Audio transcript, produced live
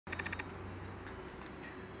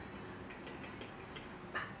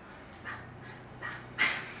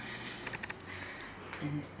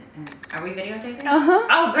Are we videotaping? Uh-huh.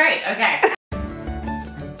 Oh, great. Okay.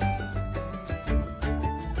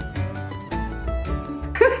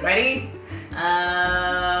 Ready?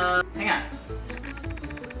 Hang on.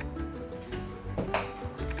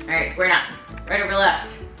 All right, square knot. Right over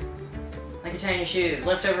left. Like you're tying your shoes.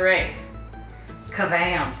 Left over right.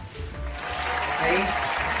 Kabam. Ready?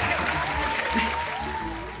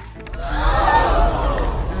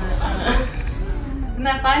 Isn't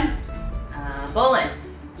that fun? Bowling.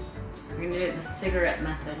 We're gonna do it the cigarette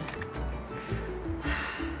method.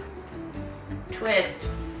 Twist,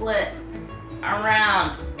 flip,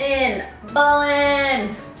 around, in,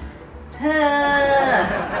 bowling.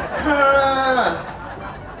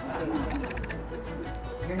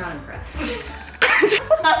 You're not impressed.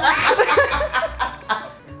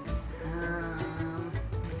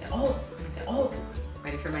 Oh,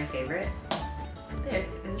 ready for my favorite?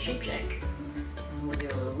 This is a sheep shake. And we'll do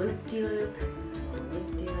a little loop-de-loop, a little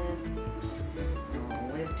loop-de-loop, a little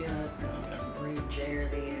loop-de-loop. I'm gonna rejigger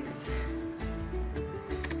these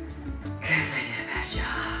because I did a bad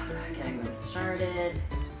job getting them started.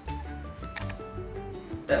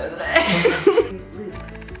 That was it. Loop,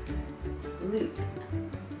 loop,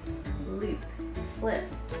 loop, flip,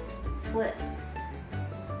 flip,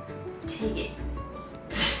 take it.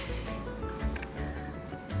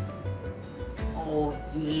 Oh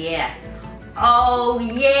yeah. Oh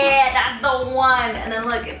yeah, that's the one. And then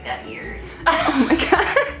look, it's got ears. Oh my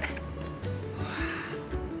god.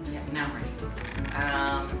 Yeah, now we're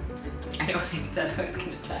I know I said I was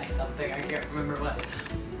gonna tie something, I can't remember what.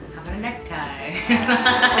 How about a necktie?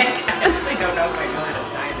 I actually don't know if I know how to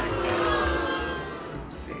tie a necktie.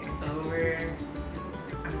 Let's see, over,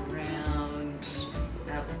 around,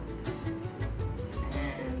 up,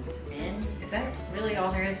 and in. Is that really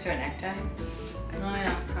all there is to a necktie? Oh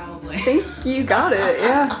yeah, probably. I think you got it,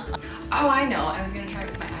 yeah. Oh, I know. I was gonna try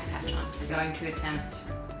it with my eye patch on. We're going to attempt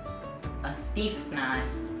a thief's knot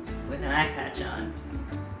with an eye patch on.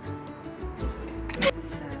 We'll see.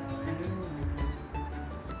 So,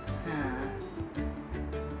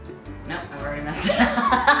 nope, I've already messed it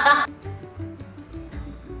up.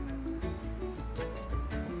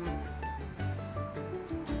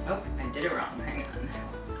 Oh, I did it wrong. Hang on.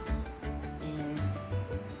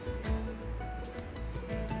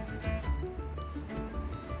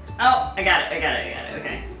 Oh, I got it,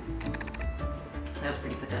 okay. That was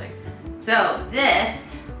pretty pathetic. So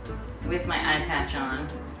this, with my eye patch on,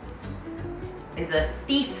 is a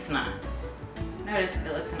thief's knot. Notice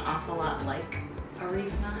it looks an awful lot like a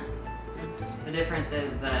reef knot. The difference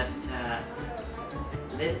is that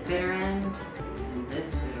this bitter end and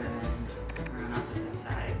this bitter end are on opposite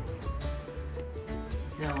sides.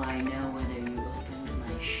 So I know whether you opened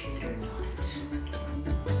my shitter